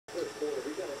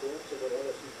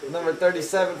Number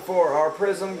 37 for our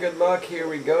Prizm. Good luck. Here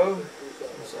we go.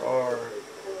 This is our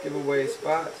giveaway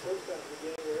spot.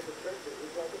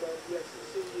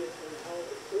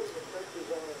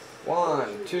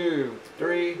 1, 2,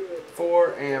 3,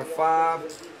 4, and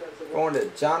 5. Going to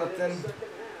Jonathan.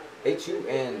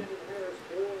 H-U-N.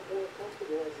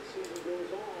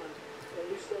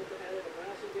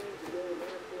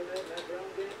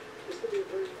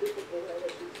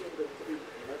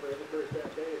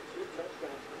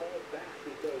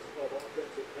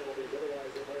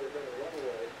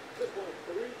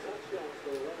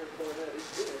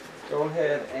 Go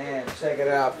ahead and check it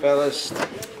out, fellas.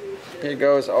 Here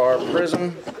goes our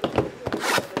Prizm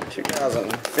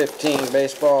 2015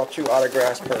 baseball, 2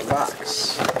 autographs per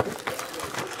box.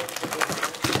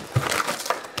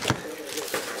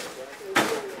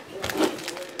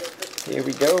 Here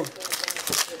we go.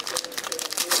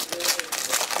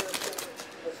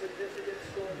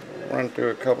 Run through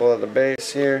a couple of the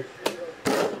base here.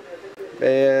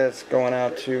 Baez going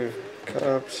out to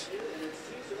Cubs.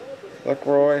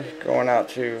 LaCroix going out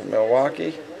to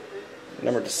Milwaukee.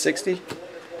 Number to 60.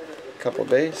 Couple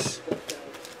base.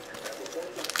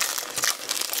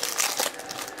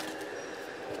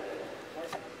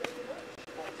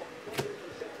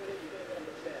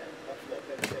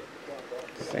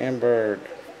 Sandberg.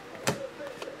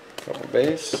 Couple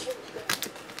base.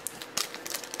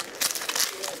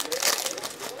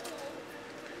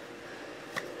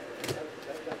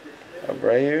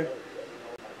 Abreu.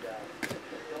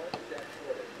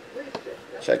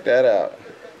 Check that out.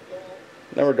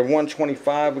 Number to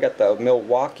 125, we got the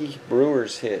Milwaukee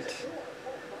Brewers hit.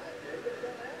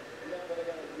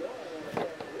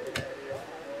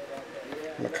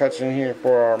 McCutcheon here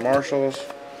for our Marshalls.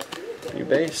 New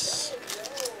base.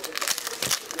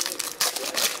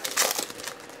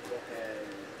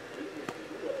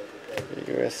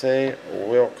 USA,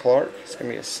 Will Clark. It's going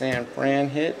to be a San Fran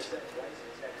hit.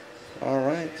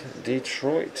 Alright,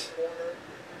 Detroit.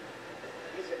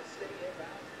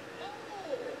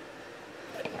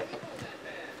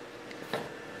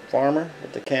 Farmer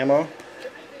with the camo.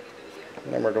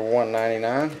 Number to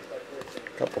 199.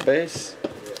 Couple base.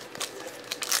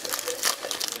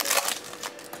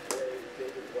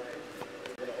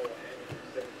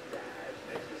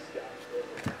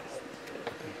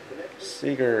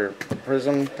 Seager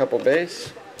Prizm, couple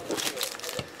base.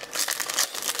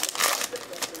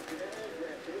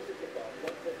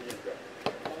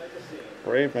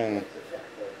 Raven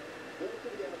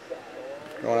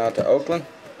going out to Oakland.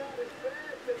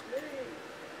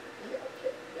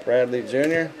 Bradley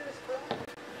Jr.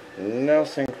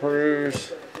 Nelson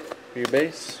Cruz, view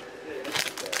base.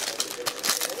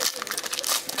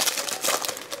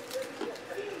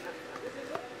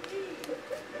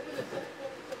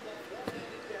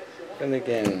 Then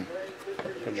again,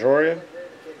 Pedroia,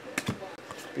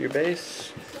 view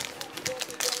base.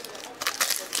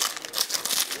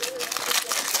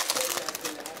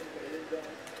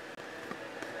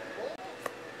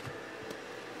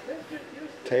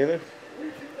 Taylor.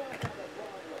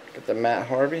 Get the Matt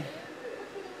Harvey.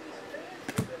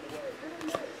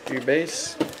 View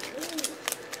base.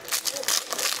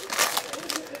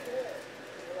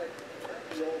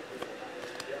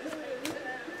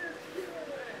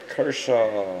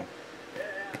 Kershaw.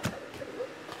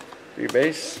 View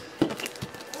base.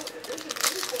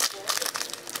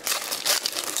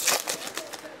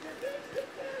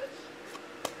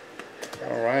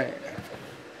 Alright.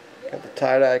 Got the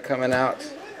tie-dye coming out.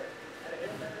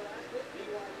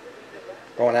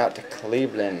 Going out to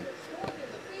Cleveland.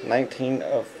 19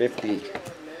 of 50.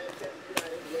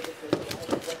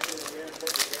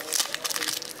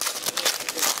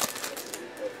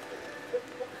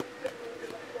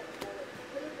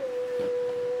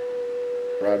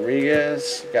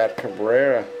 Rodriguez, got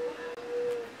Cabrera.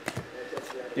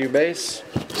 View base.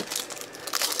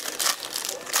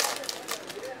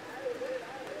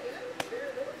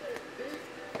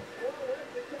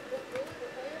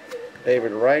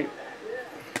 David Wright.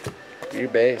 View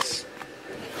base.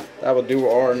 That will do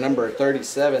our number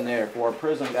 37 there for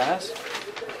Prizm, guys.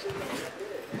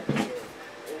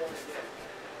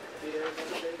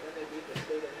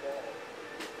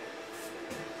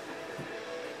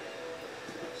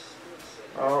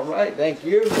 All right, thank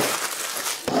you.